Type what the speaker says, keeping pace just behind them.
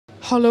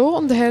Hallo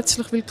und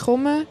herzlich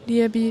willkommen,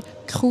 liebe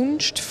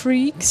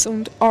Kunstfreaks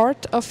und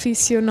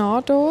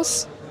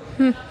Art-Afficionados.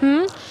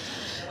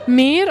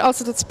 Wir,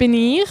 also das bin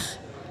ich,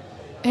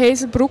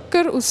 Hazel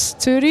Brugger aus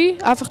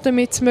Zürich, einfach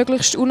damit es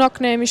möglichst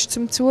unangenehm ist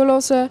zum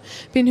Zuhören,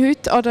 bin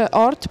heute an der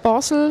ART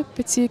Basel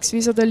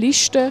bzw. an der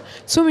LISTE,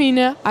 um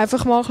Ihnen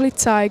einfach mal ein bisschen zu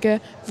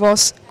zeigen,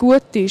 was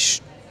gut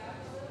ist.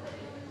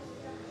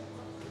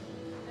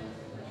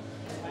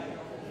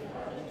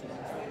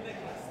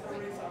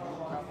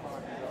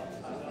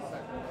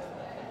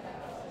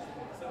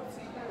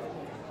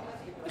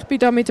 Ich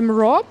bin hier mit dem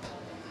Rob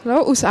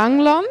aus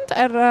England.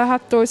 Er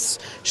hat uns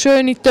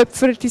schöne,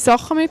 töpferte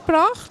Sachen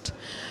mitgebracht.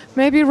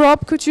 Maybe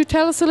Rob, could you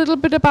tell us a little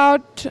bit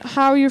about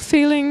how you're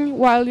feeling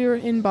while you're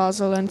in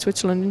Basel and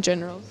Switzerland in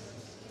general?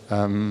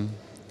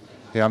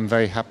 Yeah, I'm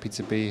very happy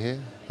to be here.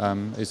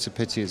 It's a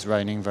pity it's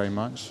raining very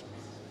much.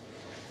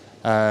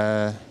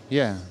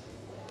 Yeah,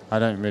 I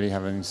don't really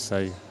have anything to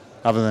say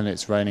other than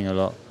it's raining a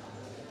lot.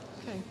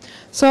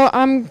 So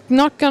I'm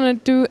not gonna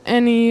do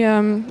any.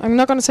 I'm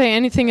not gonna say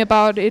anything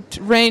about it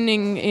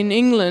raining in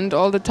England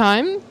all the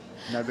time.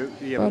 No, but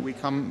yeah, but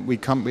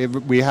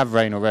we have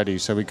rain already,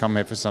 so we come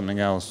here for something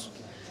else.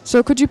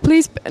 So could you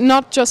please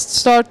not just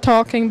start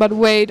talking, but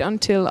wait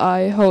until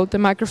I hold the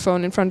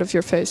microphone in front of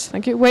your face?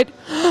 Thank you. Wait.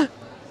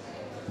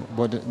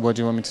 What do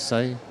you want me to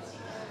say?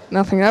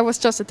 Nothing. That was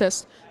just a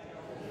test.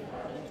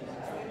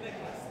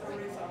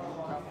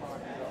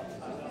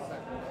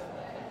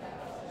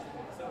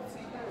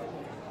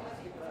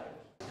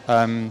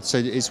 So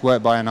it's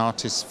work by an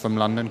artist from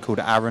London called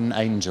Aaron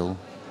Angel,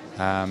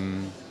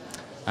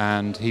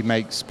 and he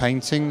makes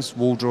paintings,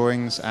 wall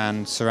drawings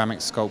and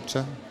ceramic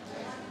sculpture,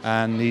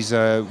 and these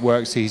are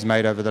works he's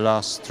made over the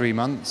last 3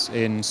 months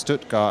in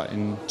Stuttgart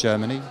in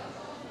Germany.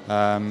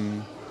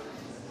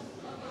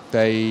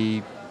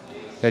 They're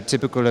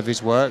typical of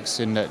his works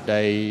in that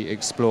they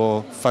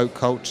explore folk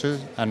culture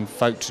and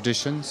folk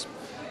traditions,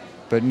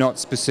 but not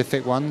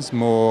specific ones,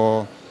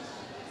 more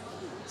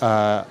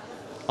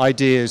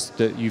ideas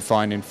that you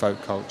find in folk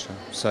culture.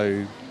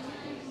 So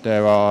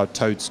there are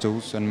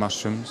toadstools and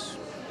mushrooms,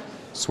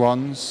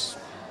 swans.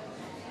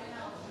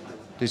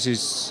 This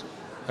is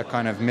a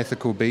kind of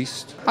mythical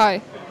beast.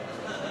 Hi.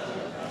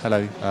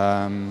 Hello.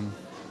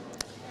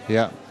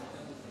 Yeah,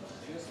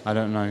 I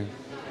don't know.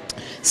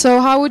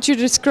 So how would you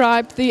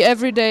describe the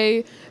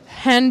everyday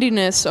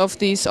handiness of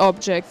these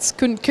objects?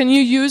 Can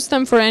you use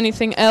them for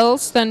anything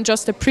else than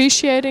just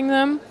appreciating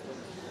them?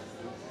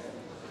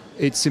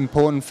 It's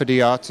important for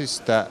the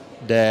artist that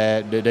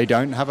they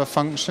don't have a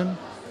function.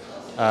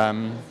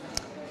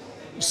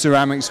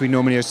 Ceramics we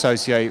normally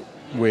associate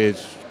with,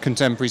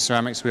 contemporary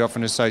ceramics we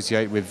often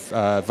associate with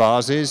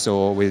vases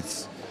or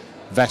with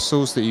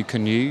vessels that you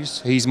can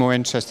use. He's more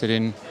interested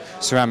in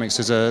ceramics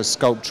as a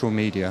sculptural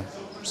media.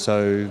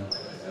 So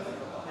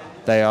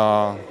they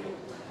are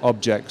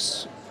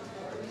objects.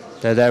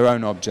 They're their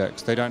own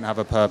objects. They don't have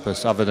a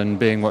purpose other than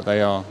being what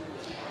they are.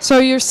 So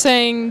you're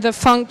saying the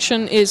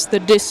function is the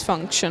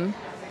dysfunction?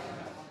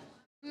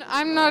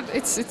 I'm not.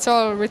 It's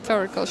all a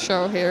rhetorical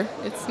show here.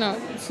 It's not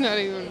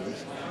even.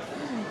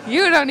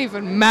 You don't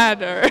even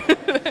matter.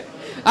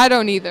 I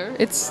don't either.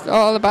 It's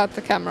all about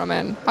the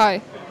cameraman.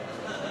 Hi.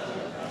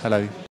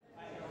 Hello.